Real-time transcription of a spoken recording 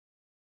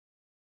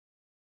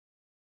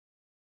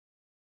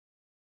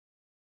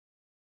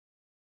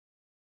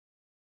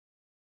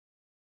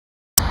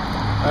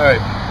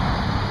Alright,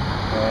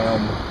 I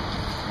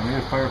made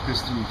a fire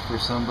piston for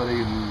somebody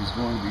who's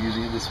going to be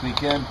using it this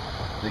weekend.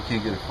 They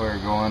can't get a fire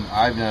going.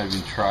 I've not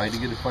even tried to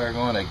get a fire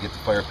going. I get the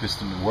fire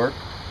piston to work,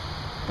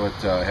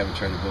 but I haven't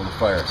tried to build a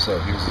fire. So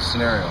here's the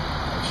scenario.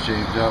 I've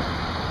shaved up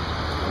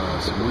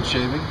some wood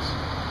shavings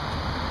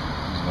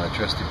using my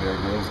trusty Bear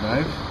Grylls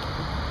knife.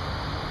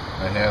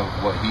 I have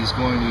what he's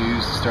going to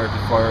use to start the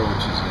fire,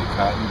 which is a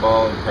cotton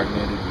ball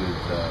impregnated with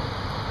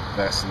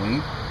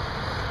Vaseline.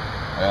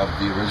 I have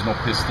the original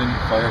piston,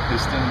 fire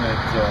piston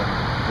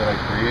that I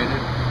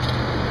created,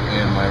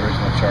 and my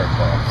original char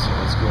cloth. So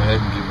let's go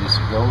ahead and give this a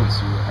go and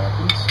see what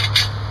happens.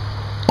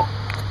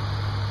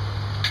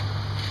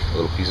 A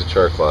little piece of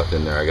char cloth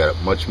in there. I got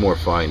much more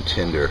fine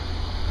tinder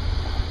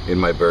in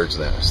my bird's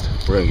nest.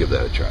 We're going to give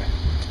that a try.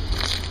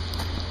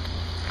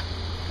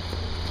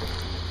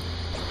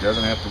 It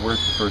doesn't have to work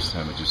the first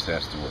time, it just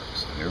has to work.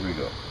 So here we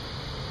go.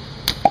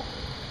 Oh,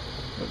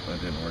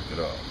 that didn't work at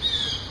all.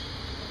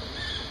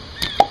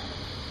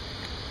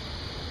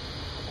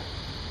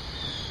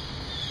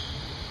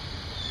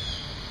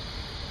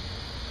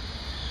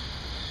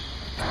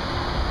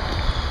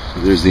 So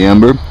there's the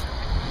ember.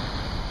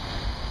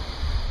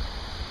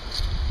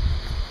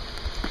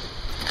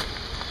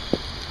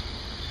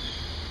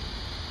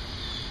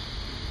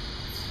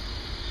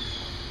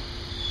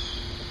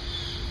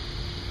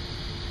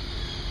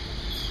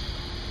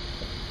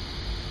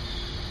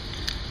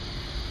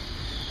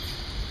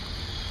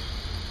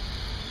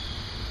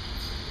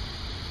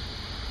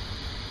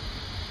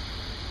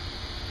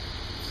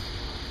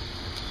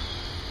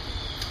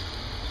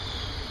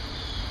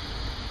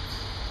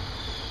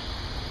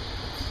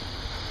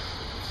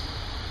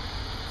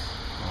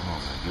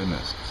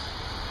 Goodness.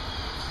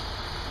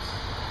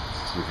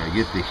 So if I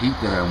get the heat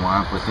that I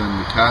want, but then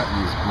the cotton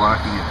is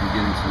blocking it from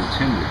getting to the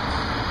tinder.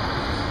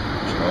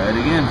 Try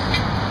it again.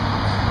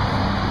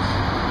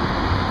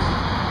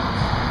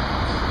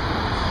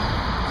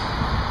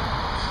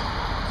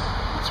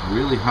 It's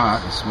really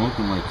hot. It's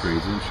smoking like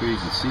crazy. I'm sure you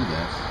can see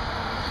that.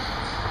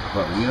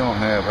 But we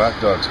don't have hot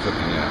dogs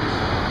cooking yet.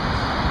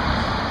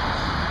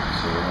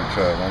 So we're going to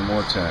try it one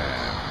more time.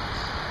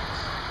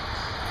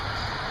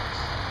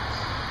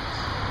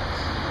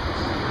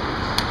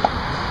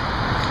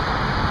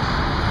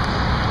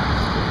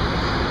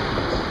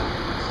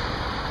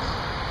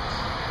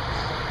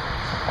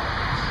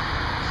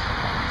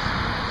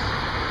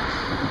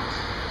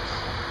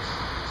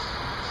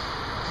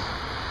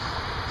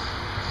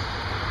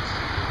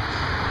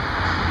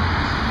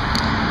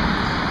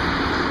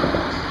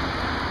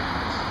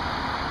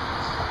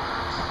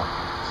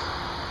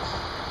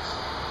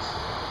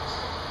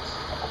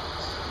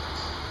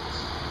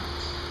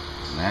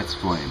 That's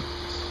flame.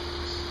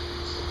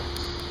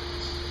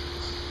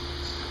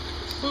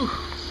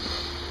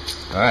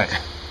 Alright,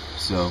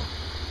 so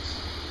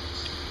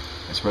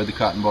I spread the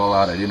cotton ball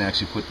out. I didn't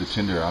actually put the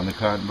tinder on the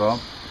cotton ball.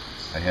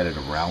 I had it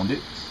around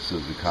it so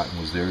the cotton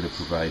was there to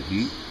provide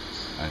heat.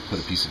 I put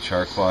a piece of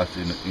char cloth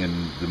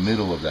in the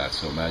middle of that.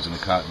 So imagine the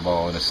cotton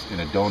ball in a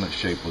donut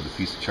shape with a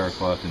piece of char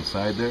cloth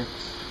inside there.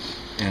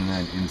 And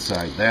then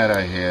inside that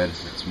I had,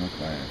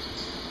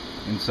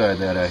 inside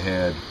that I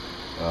had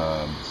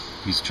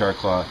piece of char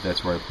cloth.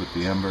 That's where I put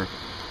the ember.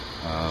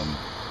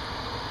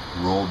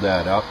 Rolled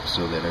that up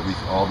so that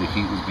all the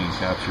heat was being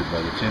captured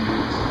by the tinder.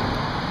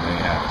 There you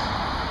have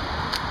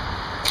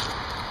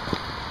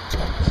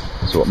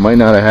it. So it might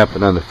not have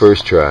happened on the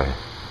first try,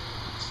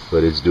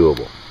 but it's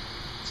doable.